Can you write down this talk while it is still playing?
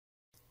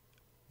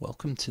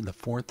Welcome to the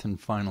fourth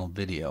and final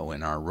video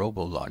in our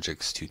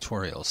RoboLogix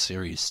tutorial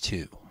series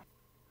 2.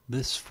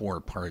 This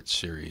four-part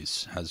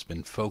series has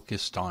been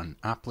focused on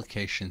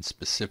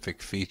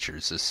application-specific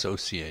features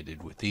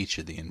associated with each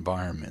of the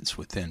environments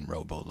within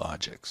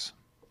RoboLogix.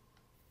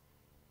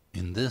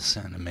 In this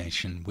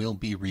animation, we'll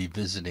be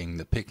revisiting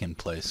the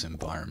pick-and-place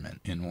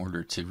environment in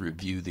order to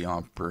review the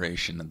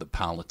operation of the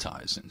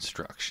Palletize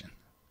instruction.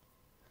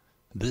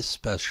 This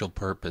special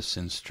purpose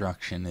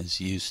instruction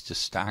is used to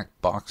stack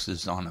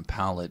boxes on a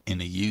pallet in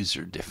a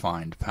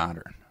user-defined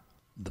pattern.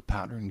 The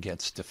pattern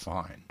gets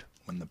defined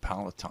when the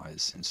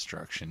Palletize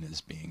instruction is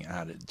being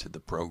added to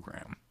the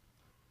program.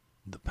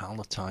 The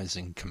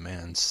Palletizing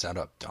command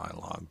setup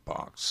dialog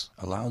box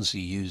allows the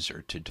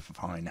user to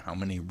define how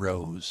many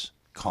rows,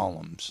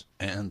 columns,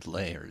 and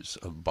layers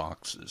of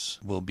boxes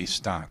will be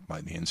stacked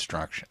by the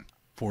instruction.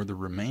 For the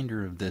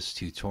remainder of this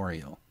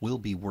tutorial, we'll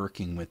be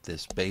working with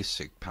this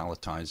basic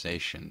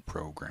palletization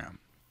program.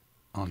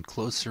 On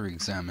closer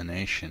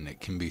examination,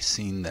 it can be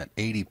seen that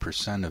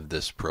 80% of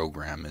this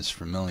program is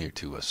familiar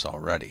to us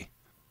already.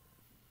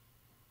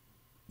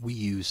 We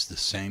use the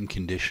same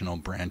conditional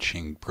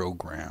branching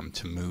program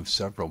to move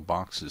several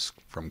boxes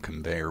from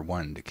conveyor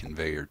 1 to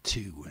conveyor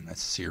 2 in a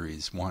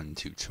series 1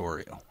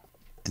 tutorial.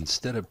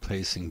 Instead of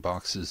placing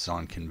boxes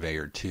on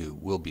conveyor 2,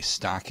 we'll be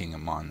stacking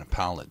them on the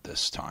pallet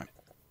this time.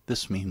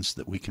 This means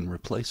that we can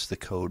replace the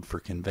code for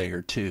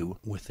conveyor 2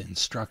 with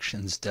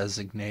instructions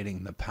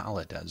designating the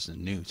pallet as the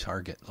new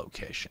target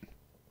location.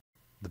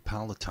 The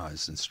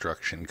Palletize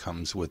instruction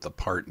comes with a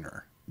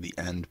partner, the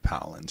end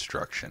pal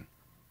instruction.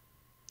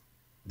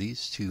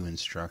 These two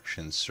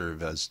instructions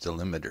serve as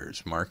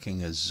delimiters,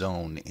 marking a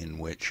zone in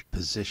which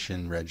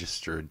position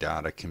register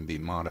data can be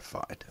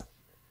modified.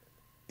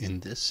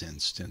 In this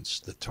instance,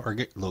 the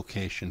target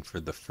location for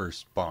the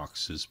first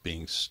box is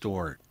being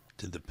stored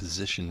to the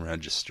position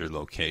register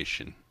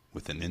location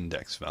with an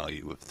index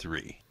value of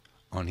 3.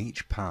 On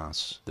each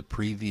pass, the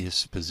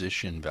previous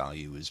position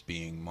value is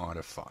being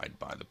modified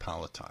by the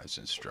Palletize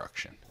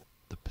instruction.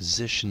 The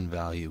position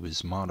value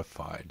is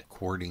modified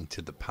according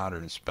to the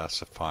pattern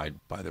specified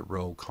by the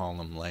row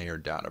column layer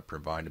data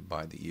provided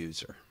by the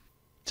user.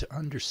 To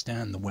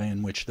understand the way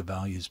in which the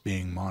value is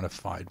being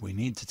modified, we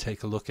need to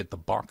take a look at the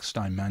box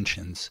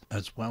dimensions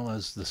as well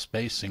as the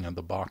spacing of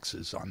the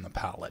boxes on the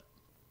pallet.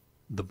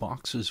 The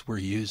boxes we're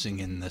using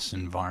in this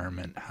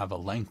environment have a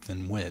length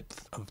and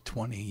width of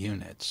 20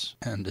 units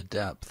and a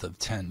depth of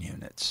 10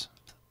 units.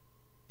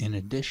 In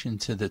addition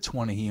to the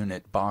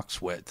 20-unit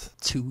box width,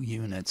 2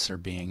 units are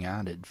being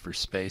added for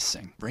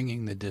spacing,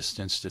 bringing the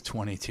distance to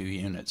 22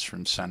 units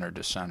from center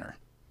to center.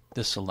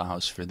 This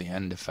allows for the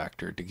end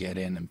effector to get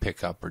in and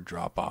pick up or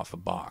drop off a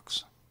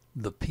box.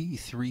 The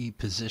P3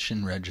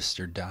 position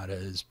register data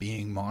is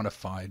being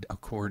modified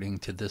according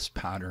to this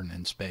pattern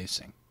and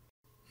spacing.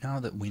 Now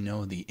that we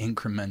know the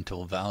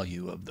incremental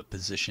value of the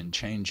position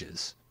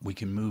changes, we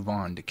can move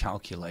on to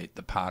calculate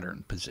the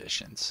pattern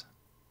positions.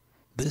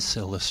 This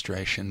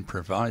illustration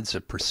provides a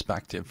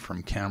perspective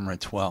from camera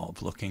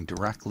 12 looking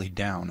directly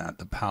down at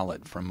the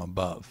pallet from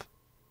above.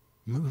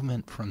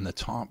 Movement from the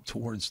top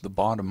towards the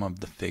bottom of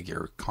the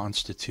figure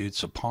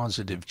constitutes a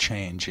positive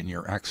change in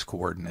your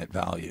x-coordinate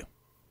value.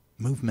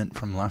 Movement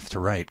from left to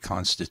right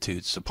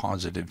constitutes a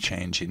positive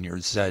change in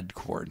your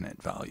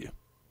z-coordinate value.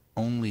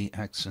 Only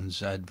x and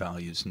z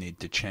values need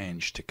to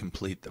change to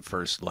complete the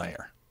first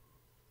layer.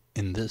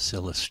 In this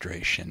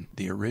illustration,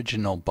 the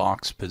original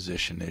box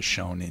position is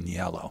shown in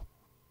yellow.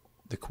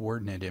 The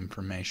coordinate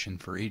information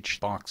for each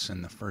box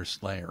in the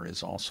first layer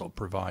is also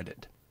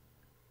provided.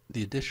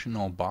 The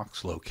additional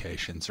box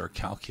locations are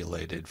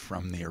calculated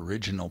from the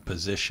original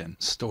position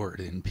stored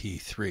in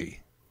P3.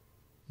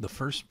 The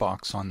first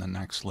box on the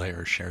next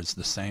layer shares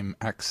the same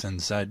x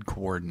and z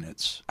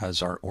coordinates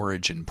as our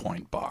origin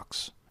point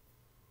box.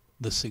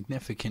 The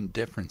significant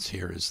difference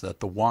here is that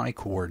the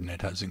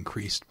y-coordinate has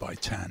increased by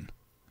 10.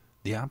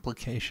 The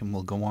application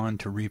will go on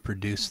to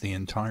reproduce the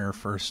entire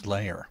first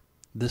layer,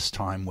 this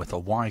time with a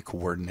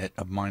y-coordinate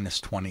of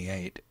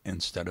 -28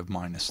 instead of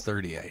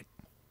 -38.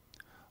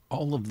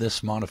 All of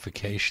this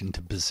modification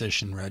to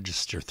position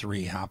register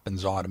 3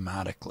 happens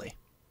automatically.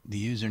 The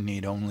user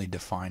need only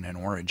define an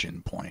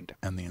origin point,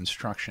 and the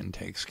instruction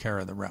takes care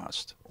of the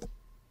rest.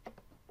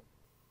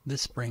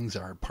 This brings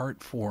our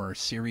Part 4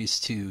 Series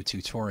 2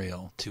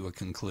 tutorial to a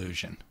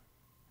conclusion.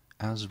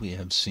 As we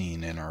have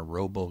seen in our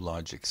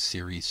RoboLogix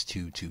Series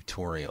 2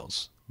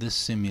 tutorials, this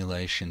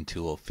simulation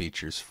tool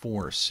features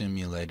 4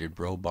 simulated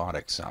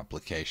robotics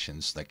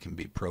applications that can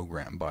be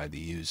programmed by the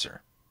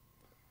user.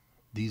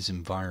 These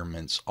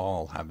environments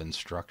all have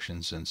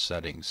instructions and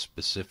settings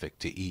specific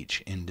to each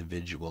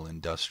individual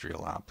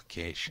industrial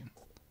application.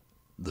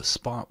 The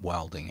spot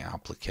welding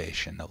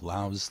application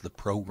allows the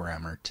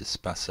programmer to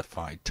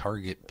specify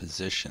target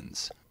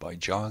positions by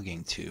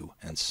jogging to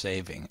and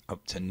saving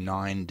up to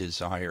 9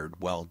 desired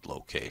weld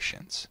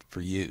locations for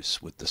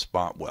use with the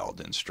spot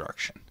weld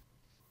instruction.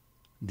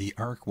 The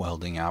arc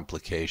welding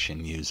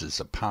application uses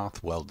a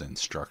path weld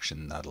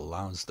instruction that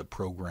allows the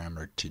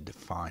programmer to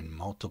define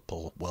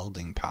multiple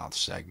welding path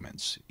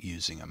segments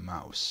using a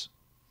mouse.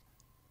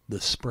 The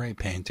spray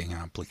painting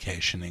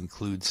application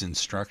includes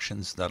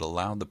instructions that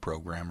allow the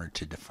programmer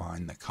to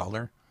define the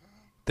color,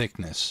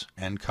 thickness,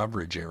 and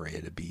coverage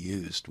area to be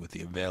used with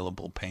the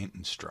available paint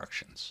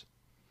instructions.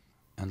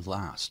 And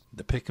last,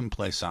 the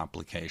pick-and-place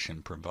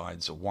application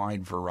provides a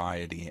wide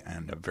variety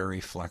and a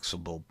very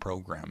flexible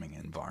programming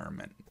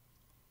environment.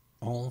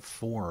 All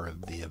four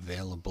of the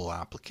available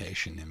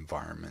application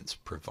environments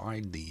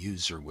provide the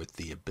user with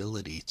the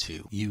ability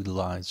to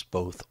utilize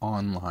both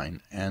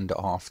online and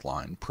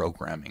offline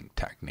programming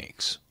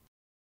techniques.